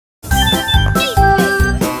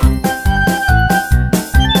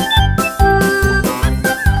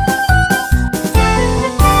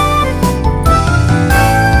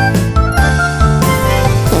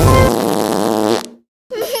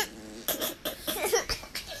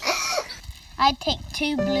I take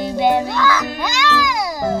 2 blueberries.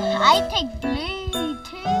 I take 2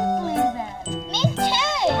 blueberries. Me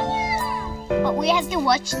too. But we have to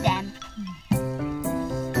watch them.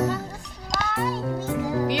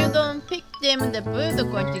 If you don't pick them, the bird are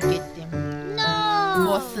going to get them.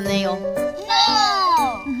 No. Or snail.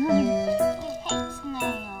 No. We hate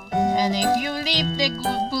snails. And if you leave the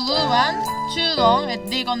blue one too long,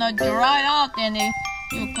 they're gonna dry out and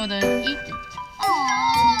you couldn't eat it.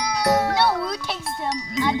 No, we'll take some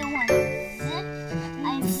other one.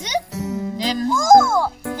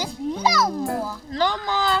 Oh, there's no more. No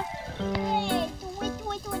more.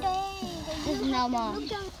 There's no more.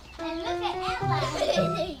 And look at Ella.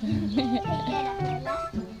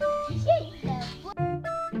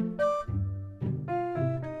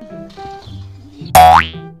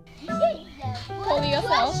 Call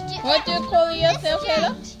yourself. What do you call yourself,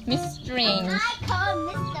 Ella? Miss Strange. I call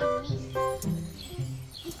Mr. Meese.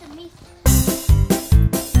 Mr. Meese.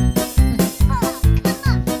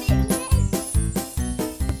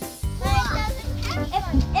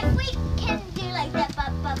 If we can do like that,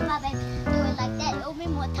 but do it like that, it'll be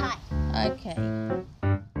more time. Okay.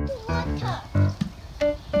 Water.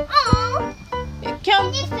 Oh. You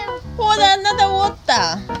can pour another water.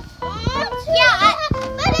 Yeah,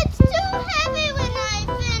 but it's too heavy when I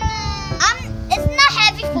finish. It's not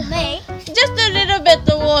heavy for me. Just a little bit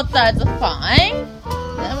of water is fine.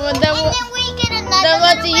 And then we get another That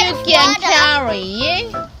what little you bit of can water. carry.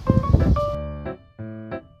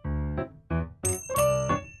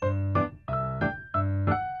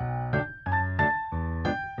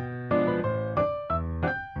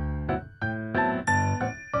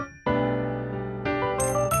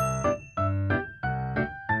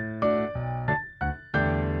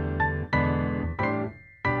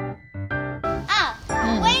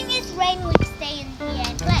 When it's rain, we stay in here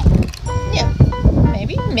and play. Yeah,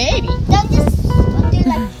 maybe. Don't just do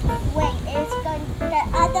like when it's going. The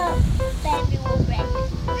other baby will break.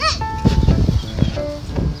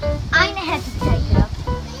 I have to take it up.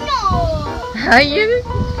 No. Are you?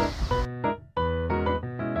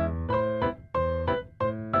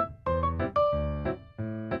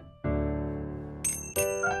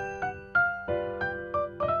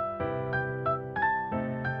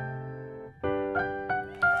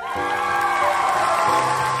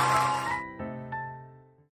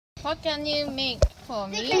 What can you make for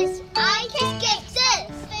me? Because I just get this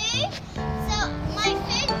food. So my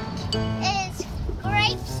food is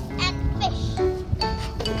grapes and fish.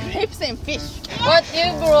 Grapes and fish. What you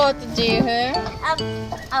brought, dear?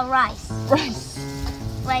 A rice. Rice.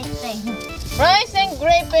 Rice thing. Rice and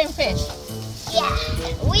grape and fish. Yeah,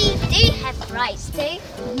 we do have rice too.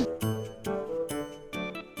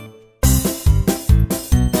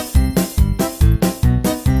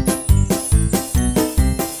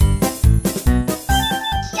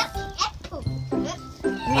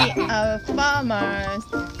 We are farmers.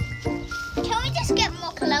 Can we just get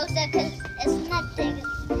more closer because it's not there yet?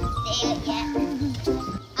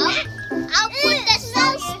 I'll put this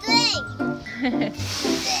on thing.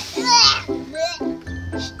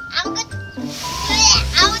 I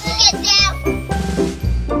want to get down.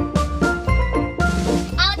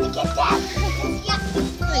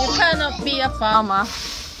 You cannot be a farmer.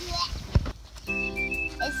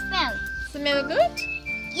 It smells. Smell good?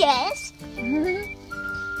 Yes.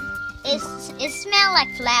 It smells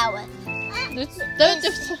like flower.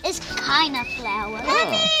 It's kind of flower.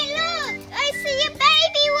 Mommy, look! I see a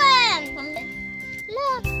baby one.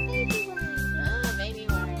 Look, baby one. Oh, baby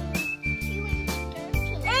one.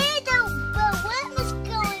 Hey, the worm is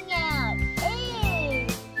going out. Ew.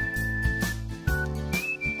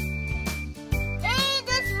 Hey,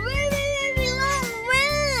 that's really long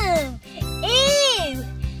worm. Ew.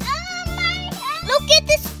 Oh my God. Look at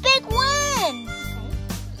this big one.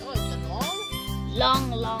 Oh, it's a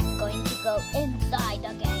Long going to go inside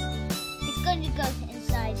again. It's going to go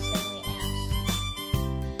inside somewhere else.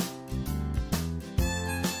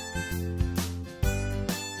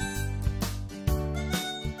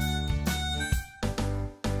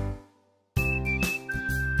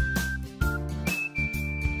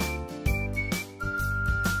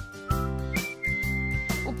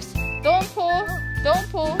 Oops. Don't pull. Don't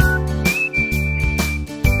pull.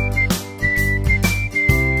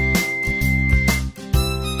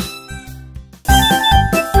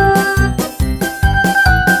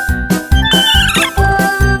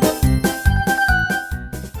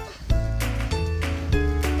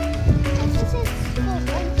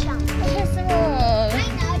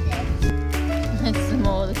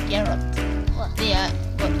 Small carrot. They are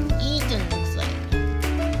what eaten looks like.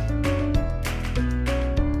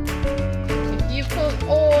 If you put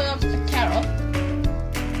all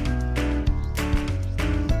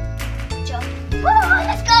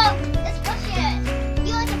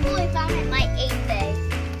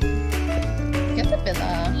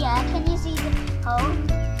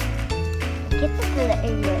caterpillar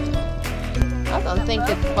English? I don't think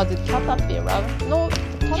it was a caterpillar. No,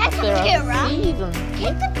 caterpillar season.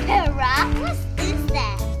 Caterpillar? What is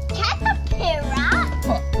that? Caterpillar?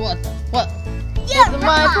 What? You're Is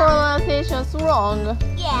my pronunciation wrong?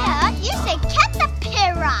 Yeah, you said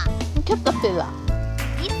caterpillar. Caterpillar.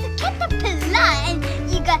 It's a caterpillar and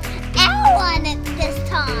you got L on it this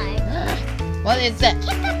time. What is that?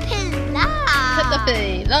 Caterpillar.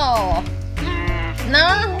 Caterpillar.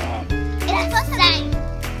 No. It's the same.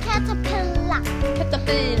 Caterpillar.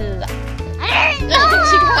 Caterpillar. No.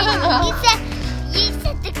 You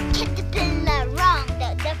said the caterpillar wrong.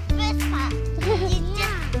 The first part.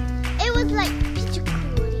 It was like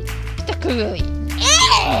pichukuri. Pichukuri.